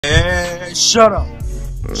Hey, shut up.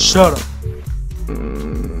 Shut up.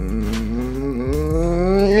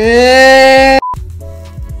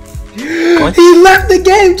 What? He left the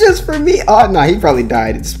game just for me. Oh no, he probably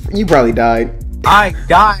died. You probably died. I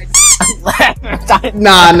died.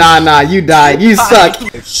 Nah, you died. You suck.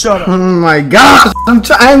 Shut up. Oh my god.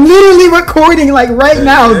 I'm literally recording like right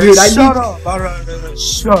now, dude. Shut up.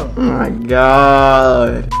 Shut up. Oh my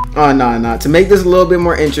god. Oh no. To make this a little bit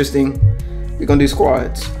more interesting, we're gonna do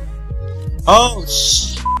squads. Oh,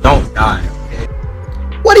 don't die.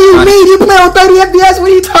 What do you mean? You play on 30 FPS? What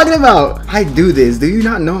are you talking about? I do this. Do you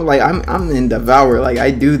not know? Like I'm in Devour. Like I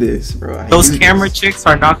do this, bro. Those camera chicks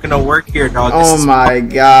are not gonna work here, dog. Oh my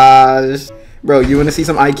gosh. Bro, you wanna see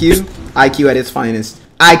some IQ? IQ at its finest.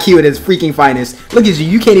 IQ at its freaking finest. Look at you.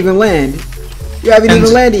 You can't even land. You haven't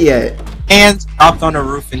even landed yet. And hopped on a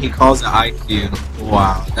roof and he calls it IQ.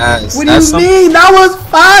 Wow, that's. What do you mean? That was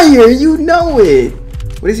fire. You know it.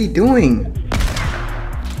 What is he doing?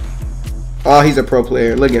 Oh, he's a pro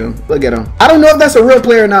player. Look at him. Look at him. I don't know if that's a real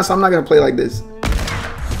player or not, so I'm not gonna play like this.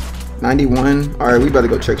 91. All right, we better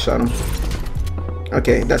go trick shot him.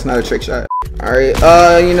 Okay, that's not a trick shot. All right.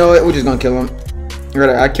 You know what? We're just gonna kill him.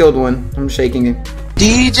 Right, I killed one. I'm shaking it.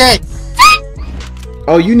 DJ.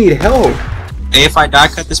 Oh, you need help. Hey, if I die,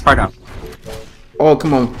 cut this part out. Oh,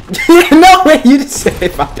 come on. No way. You just said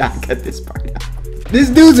if I die, cut this part out. This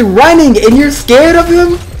dude's running, and you're scared of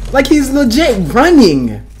him? Like he's legit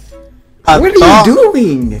running. What are you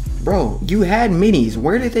doing? Bro, you had minis.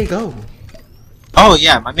 Where did they go? Oh,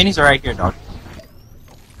 yeah. My minis are right here, dog.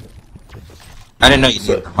 I didn't know you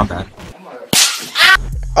needed them. My bad.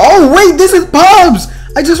 Oh, wait. This is pubs.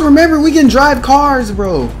 I just remembered we can drive cars,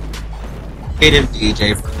 bro. Creative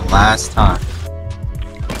DJ for the last time.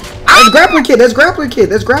 That's Grappler Kid. That's Grappler Kid.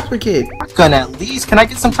 That's Grappler Kid. I'm gonna at least. Can I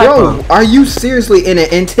get some type of... Bro, are you seriously in an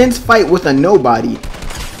intense fight with a nobody?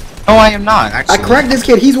 No, I am not, actually. I cracked this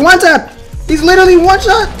kid. He's one tap. He's literally one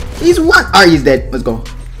shot. He's one. Alright, he's dead. Let's go.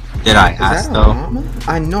 Did I ask, though? Llama?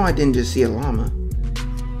 I know I didn't just see a llama.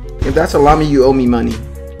 If that's a llama, you owe me money.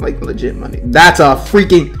 Like, legit money. That's a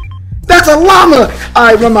freaking... That's a llama!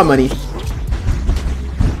 Alright, run my money.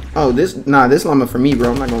 Oh, this llama for me,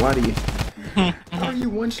 bro. I'm not gonna lie to you. How are you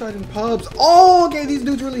one-shotting pubs? Oh, okay, these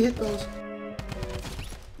dudes really hit those.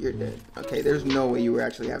 You're dead. Okay, there's no way you were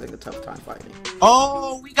actually having a tough time fighting.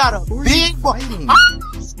 Oh, we got a big fighting.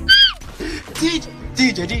 DJ.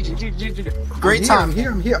 Great time.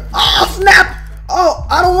 I'm here. Oh, snap! Oh,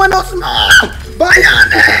 I don't want no smoke!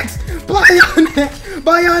 Bionics!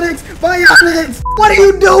 What are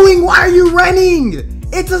you doing? Why are you running?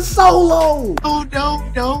 It's a solo! Oh,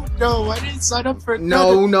 no. I didn't sign up for it.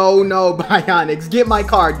 No, Bionics. Get my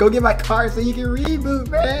card. Go get my card so you can reboot,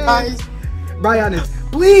 man. Guys. Bionics,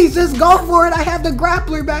 please, just go for it. I have the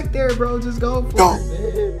grappler back there, bro. Just go for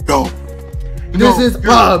it. Go. This is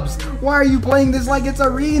pubs. Why are you playing this like it's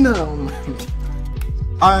arena?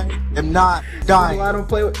 I am not dying. I don't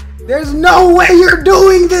play with... There's no way you're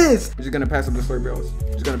doing this. You're just gonna pass up the slurp bills.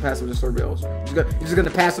 You're just gonna pass up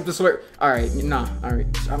the slurp. All right, nah. All right,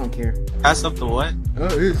 I don't care. Pass up the what?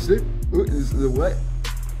 Oh, it's the what?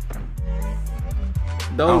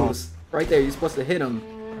 Those right there. You're supposed to hit them.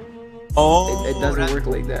 Oh, it doesn't work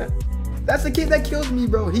like that. That's the kid that killed me,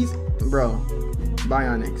 bro.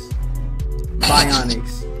 Bionics.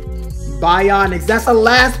 That's the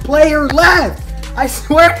last player left. I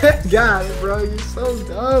swear to God, bro. You're so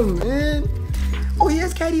dumb, man. Oh, he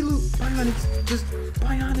has caddy loot.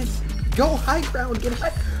 Bionics. Go high ground. Get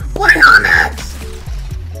high. Bionics.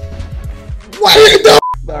 What are you doing?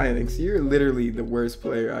 Bionics, you're literally the worst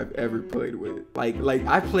player I've ever played with. Like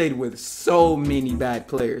I played with so many bad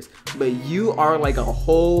players, but you are like a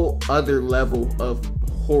whole other level of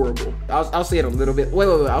horrible. I'll say it a little bit. Wait.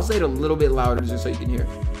 I'll say it a little bit louder just so you can hear.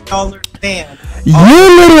 Man. You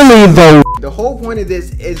literally the whole point of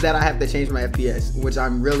this is that I have to change my FPS, which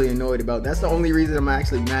I'm really annoyed about. That's the only reason I'm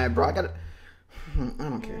actually mad, bro. I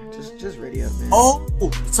don't care. Just ready up, man.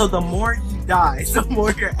 Oh, so the more you die, the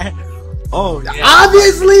more you're at. Oh, yeah.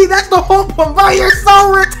 Obviously, that's the whole point, bro. You're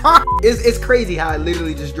so retarded. It's crazy how I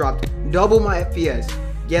literally just dropped double my FPS,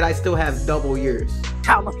 yet I still have double yours.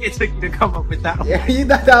 How long it took you to come up with that one? Yeah, you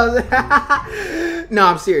thought that was... No,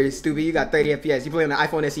 I'm serious, stupid. You got 30 FPS. You play on the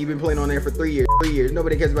iPhone SE. You've been playing on there for 3 years. 3 years.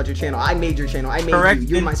 Nobody cares about your channel. I made your channel. I made you.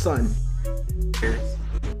 You're my son.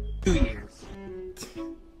 2 years.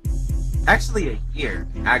 Actually, a year.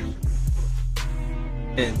 Actually.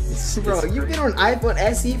 Bro, you've been on iPhone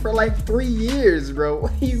SE for like 3 years, bro.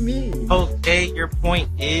 What do you mean? Okay, your point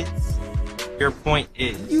is...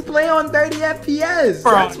 You play on 30 FPS.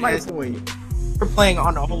 That's my point. You're playing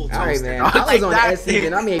on a whole toaster. Alright, man. dog. I was on that SC thing,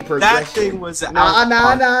 and I made progression. That thing was Nah.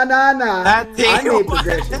 That thing I made was-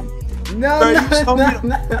 progression. Bro,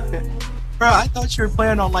 No. Bro, I thought you were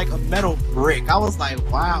playing on like a metal brick. I was like,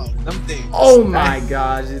 wow, them things. Oh my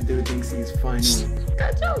gosh, this dude thinks he's funny.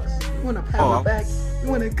 Got jokes. You want a pat on the back? You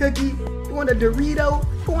want a cookie? You want a Dorito?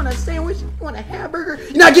 You want a sandwich? You want a hamburger?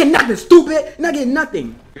 You're not getting nothing, stupid. You're not getting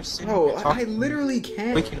nothing. Bro, I literally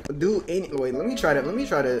can't do any. Wait, let me try to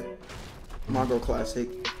Mongo Classic.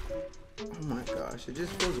 Oh my gosh, it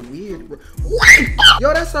just feels weird, bro. What?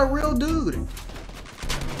 Yo, that's a real dude.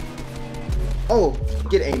 Oh,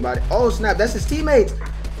 get aimbody. Oh snap, that's his teammates.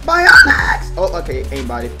 Biomax. Oh, okay,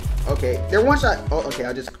 aimbody. Okay, they're one shot. Oh, okay,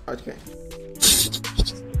 okay.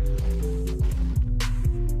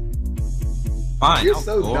 Fine, You're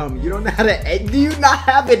so dumb. You don't know how to edit. Do you not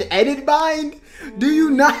have an edit bind? Do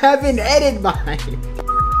you not have an edit bind?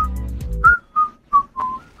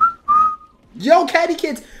 Yo, Caddy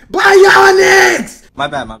Kids, Bionics! My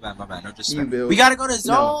bad. No disrespect. Bill. We gotta go to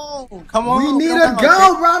zone. No. Come on. We need to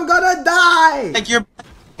go, bro. I'm gonna die. Like your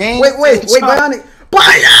game. Wait, Bionic.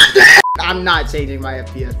 I'm not changing my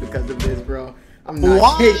FPS because of this, bro. I'm not.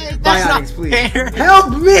 Why? Bionics, please. Fair.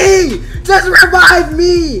 Help me! Just revive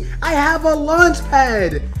me! I have a launch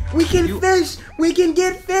pad. We can fish. We can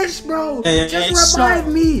get fish, bro. Just revive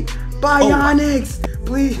me. Bionics,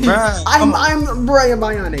 please. Bruh, I'm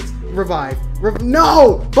Bionics. Revive.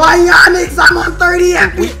 No! Bionics! I'm on 30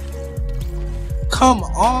 FPS. Come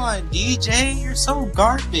on, DJ. You're so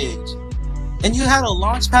garbage. And you had a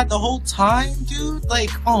launch pad the whole time, dude?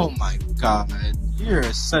 Like, oh my god.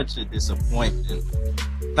 You're such a disappointment.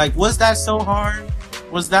 Like, was that so hard?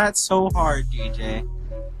 Was that so hard, DJ?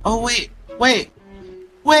 Oh, wait. Wait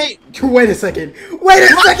a second. You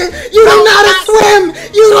don't know how to swim!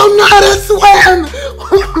 You don't know how to swim!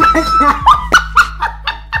 Oh my god.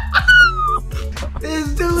 This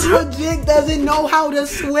dude legit doesn't know how to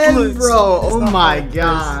swim, bro. Oh my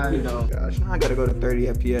god. Gosh, now I gotta go to 30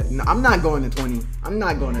 FPS. No, I'm not going to 20. I'm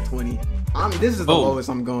not going to 20. This is the lowest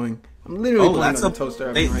I'm going. I'm literally playing on the toaster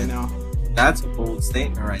oven right now. That's a bold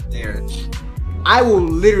statement right there. I will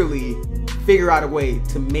literally figure out a way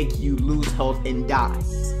to make you lose health and die.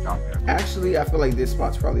 Actually, I feel like this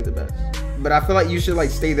spot's probably the best. But I feel like you should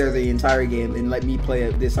like stay there the entire game and let me play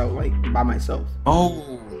this out like by myself.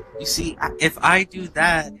 Oh, you see, if I do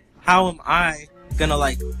that, how am I gonna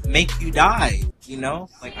like make you die? You know,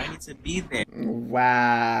 like I need to be there.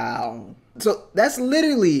 Wow. So that's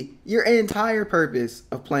literally your entire purpose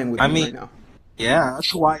of playing with me right now. Yeah,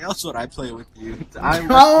 why else would I play with you?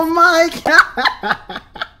 Oh my god!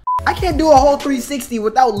 I can't do a whole 360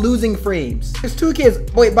 without losing frames. There's two kids.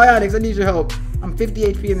 Wait, Bionics, I need your help. I'm 50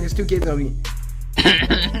 HP and there's two kids on me.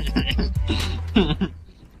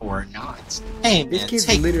 Or not. Hey man, this kid's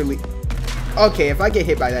literally... Okay, if I get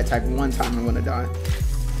hit by that type one time, I'm gonna die.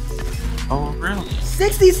 Oh, really?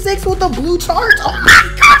 66 with the blue charge? Oh my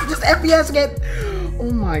god, this FPS get... Oh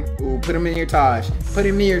my... Ooh, put him in your Taj. Put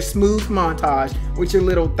him in your smooth montage with your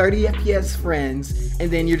little 30 FPS friends, and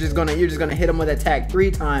then you're just gonna hit him with attack 3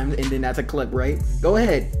 times, and then that's a clip, right? Go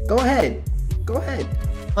ahead.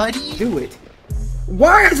 Buddy? Do it.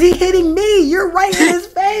 Why is he hitting me? You're right in his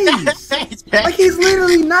face. Like he's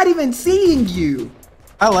literally not even seeing you.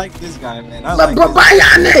 I like this guy, man.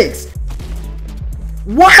 Bionics!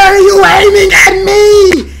 Why are you aiming at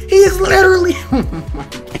me? He's literally... Oh my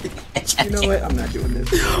god. You know what? I'm not doing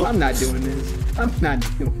this.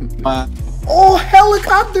 Oh,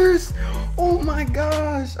 helicopters! Oh my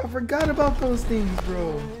gosh. I forgot about those things,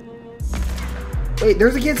 bro. Wait,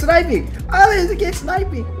 there's a kid sniping. Oh, there's a kid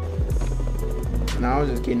sniping. No, I was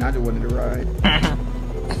just kidding. I just wanted to ride.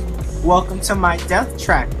 Welcome to my death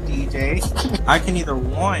track, DJ. I can either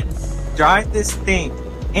one, drive this thing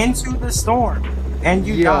into the storm and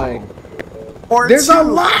you die. Or there's a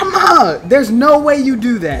llama! There's no way you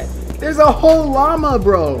do that. There's a whole llama,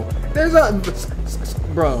 bro. There's a...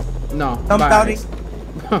 Bro, no. Bionics.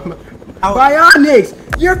 Bionics!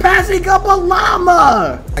 You're passing up a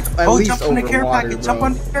llama! At least jump on the care packet. Jump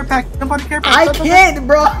on the care packet. I can't,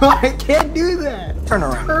 bro. I can't do that. Turn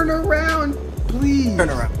around. Turn around, please. Turn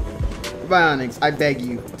around. Bionics, I beg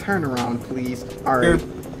you. Turn around, please. Alright.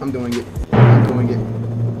 I'm doing it. I'm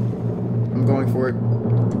going for it.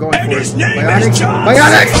 Bionics!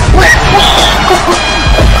 Bionics!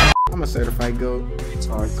 I'm a certified GOAT.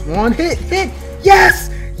 Come on, hit! Yes!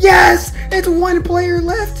 Yes! It's one player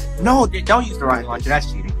left. No, don't use the rocket launcher. That's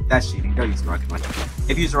cheating. Don't use the rocket launcher.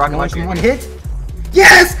 If you use the rocket launcher, come on, hit!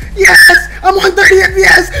 Yes! I'm on 30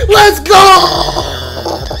 FPS. Let's go!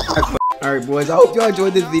 Alright, Alright, boys. I hope y'all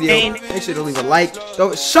enjoyed this video. Make sure to leave a like.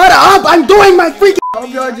 Don't shut up! I'm doing my freaking. I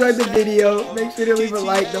hope y'all enjoyed the video. Make sure to leave a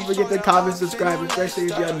like. Don't forget to comment, subscribe, especially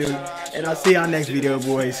if y'all new. And I'll see y'all next video,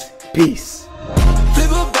 boys. Peace.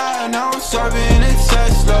 Flip a bag, now I'm serving it.